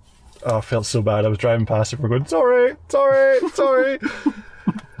 I felt so bad. I was driving past it. We're going, sorry.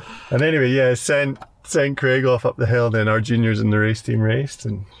 And anyway, sent Craig off up the hill. Then our juniors in the race team raced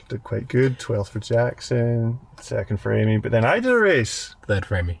and did quite good. 12th for Jackson, 2nd for Amy. But then I did a race. 3rd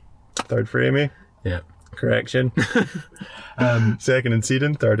for Amy. 3rd for Amy. Yeah. Correction. 2nd in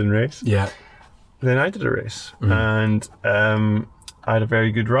seeding, 3rd in race. Yeah. Then I did a race. And I had a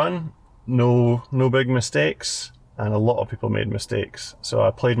very good run. No big mistakes. And a lot of people made mistakes. So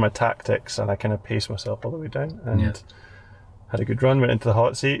I played my tactics and I kind of paced myself all the way down and had a good run, went into the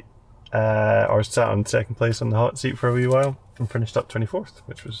hot seat, or sat on 2nd place on the hot seat for a wee while and finished up 24th,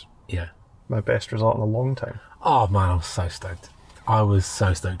 which was my best result in a long time. Oh man, I was so stoked. I was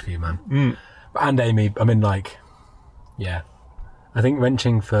so stoked for you, man. And Amy, I think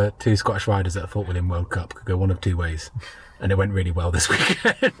wrenching for 2 Scottish riders at a Fort William World Cup could go one of 2 ways. And it went really well this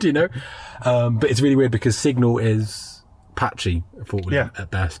weekend, But it's really weird because signal is patchy at Fort William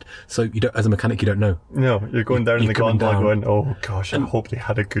at best. So you don't, as a mechanic, you don't know. No, you're going down in the gondola going, oh gosh, I hope they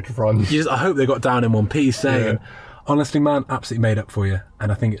had a good run. I hope they got down in one piece. And honestly, man, absolutely made up for you.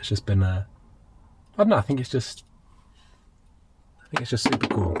 And I think it's just been, I think it's just super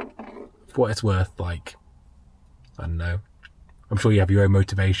cool. For what it's worth, I don't know. I'm sure you have your own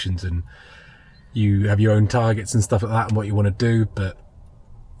motivations and you have your own targets and stuff like that and what you want to do, but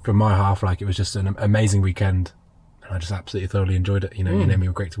from my half, it was just an amazing weekend and I just absolutely thoroughly enjoyed it. You and Amy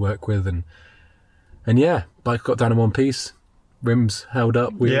were great to work with and bike got down in one piece, rims held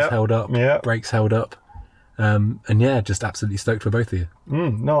up, wheels held up, brakes held up, just absolutely stoked for both of you.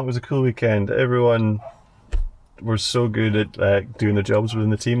 No, it was a cool weekend. Everyone was so good at doing their jobs within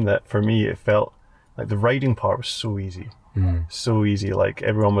the team that for me it felt like the riding part was so easy. So easy.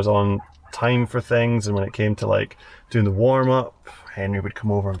 Everyone was on time for things, and when it came to doing the warm-up, Henry would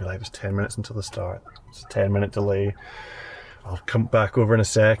come over and be like, it was 10 minutes until the start, it's a 10-minute delay, I'll come back over in a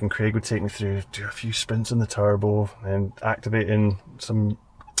sec, and Craig would take me through, do a few sprints on the turbo and activating some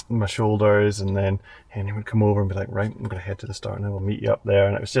my shoulders, and then Henry would come over and be like, right, I'm going to head to the start now, we'll meet you up there.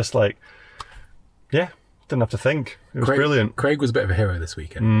 And it was just didn't have to think. It was brilliant. Craig was a bit of a hero this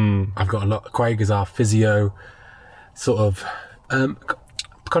weekend. I've got a lot. Craig is our physio, sort of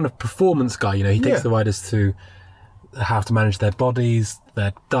kind of performance guy. He takes the riders through how to manage their bodies,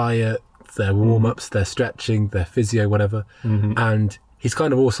 their diet, their warm-ups, their stretching, their physio, whatever. And he's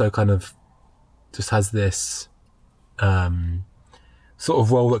kind of also just has this sort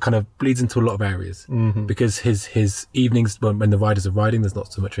of role that kind of bleeds into a lot of areas because his evenings when the riders are riding, there's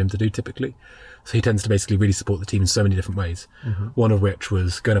not so much for him to do typically. So he tends to basically really support the team in so many different ways. One of which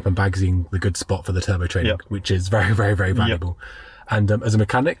was going up and bagging the good spot for the turbo training, which is very, very, very valuable. And as a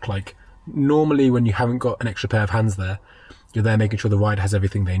mechanic, normally when you haven't got an extra pair of hands there, you're there making sure the rider has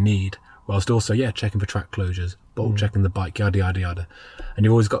everything they need, whilst also, checking for track closures, bolt checking the bike, yada, yada, yada. And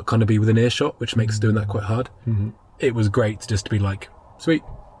you've always got to kind of be within earshot, which makes doing that quite hard. It was great just to be like, sweet,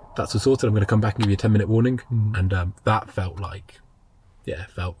 that's all sorted, I'm going to come back and give you a 10-minute warning. And that felt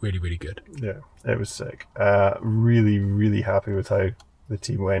felt really, really good. Yeah, it was sick. Really, really happy with how the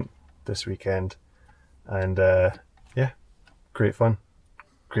team went this weekend. And great fun,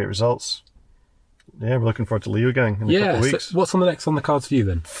 great results. yeah, we're looking forward to Leo Gang in a couple of weeks. So what's on the cards for you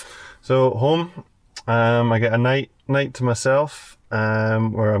then? So home, I get a night to myself,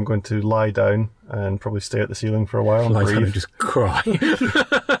 where I'm going to lie down and probably stare at the ceiling for a while and breathe. And just cry.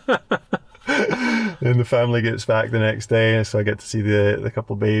 Then the family gets back the next day, so I get to see the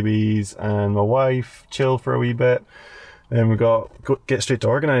couple of babies and my wife, chill for a wee bit. Then we get straight to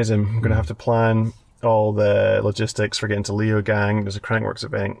organising. I'm going to have to plan all the logistics for getting to Leo Gang. There's a Crankworks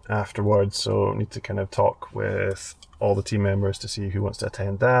event afterwards, so I need to kind of talk with all the team members to see who wants to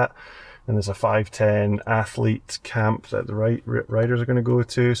attend that. And there's a 5:10 athlete camp that the riders are going to go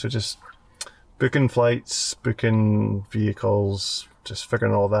to, so just booking flights, booking vehicles, just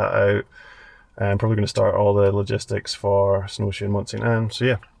figuring all that out. And probably going to start all the logistics for Snowshoe and Mont St. Anne. So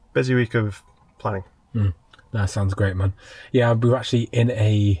yeah, busy week of planning. That sounds great, man. Yeah, we're actually in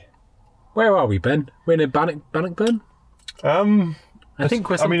a... Where are we, Ben? We're in a Bannockburn? I think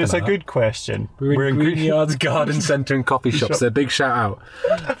we're something it's like a good question. We're in Green Yards Garden Centre and Coffee Shop, so a big shout out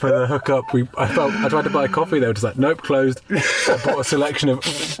for the hookup. I tried to buy a coffee, they were just like, nope, closed. I bought a selection of,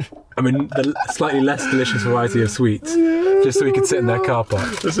 the slightly less delicious variety of sweets, just so we could sit in their car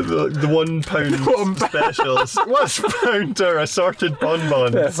park. This is the £1 specials. £1 are assorted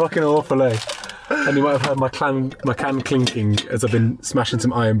bonbons. Yeah, fucking awful, eh? And you might have heard my can clinking as I've been smashing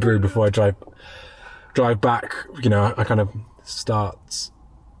some Iron Brew before I drive back. I kind of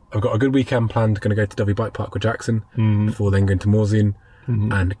I've got a good weekend planned, going to go to Dovey Bike Park with Jackson, before then going to Morzine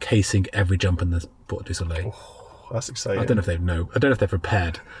and casing every jump in the Porte du Soleil. Oh, that's exciting. I don't know if they're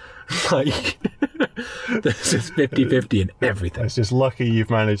prepared. Like, there's just 50-50 in everything. It's just lucky you've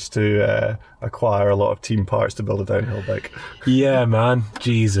managed to acquire a lot of team parts to build a downhill bike. Yeah, man.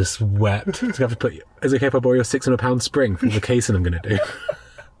 Jesus wept. So I have to is it okay if I borrow your £600 spring for the casing I'm going to do?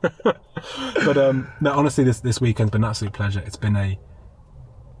 But no, honestly, this weekend's been an absolute pleasure. It's been an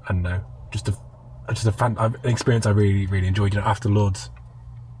experience I really, really enjoyed. After Lords,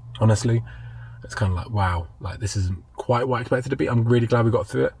 honestly, it's kind of like, wow, like this isn't quite what I expected it to be. I'm really glad we got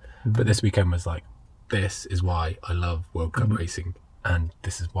through it. But this weekend was like, this is why I love World Cup racing, and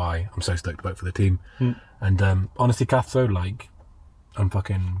this is why I'm so stoked to work for the team. And honestly, Cathro, like, I'm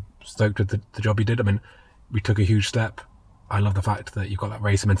fucking stoked with the job you did. We took a huge step. I love the fact that you've got that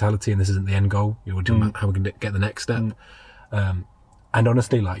racer mentality and this isn't the end goal. You're talking about how we can get the next step. And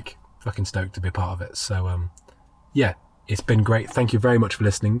honestly, like, fucking stoked to be a part of it. So, yeah, it's been great. Thank you very much for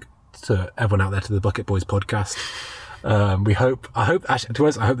listening to everyone out there to the Bucket Boys podcast. I hope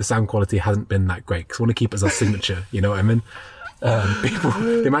the sound quality hasn't been that great, because I want to keep it as a signature, you know what I mean?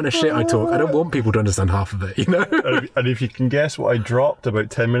 The amount of shit I talk, I don't want people to understand half of it, you know? And if you can guess what I dropped about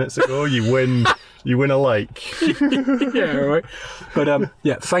 10 minutes ago, you win a like. Yeah, right. But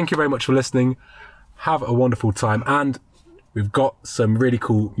yeah, thank you very much for listening. Have a wonderful time. And we've got some really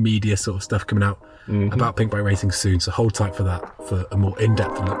cool media sort of stuff coming out about Pink Bike Racing soon, so hold tight for that, for a more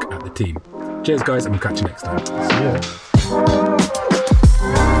in-depth look at the team. Cheers, guys, and we'll catch you next time. See ya.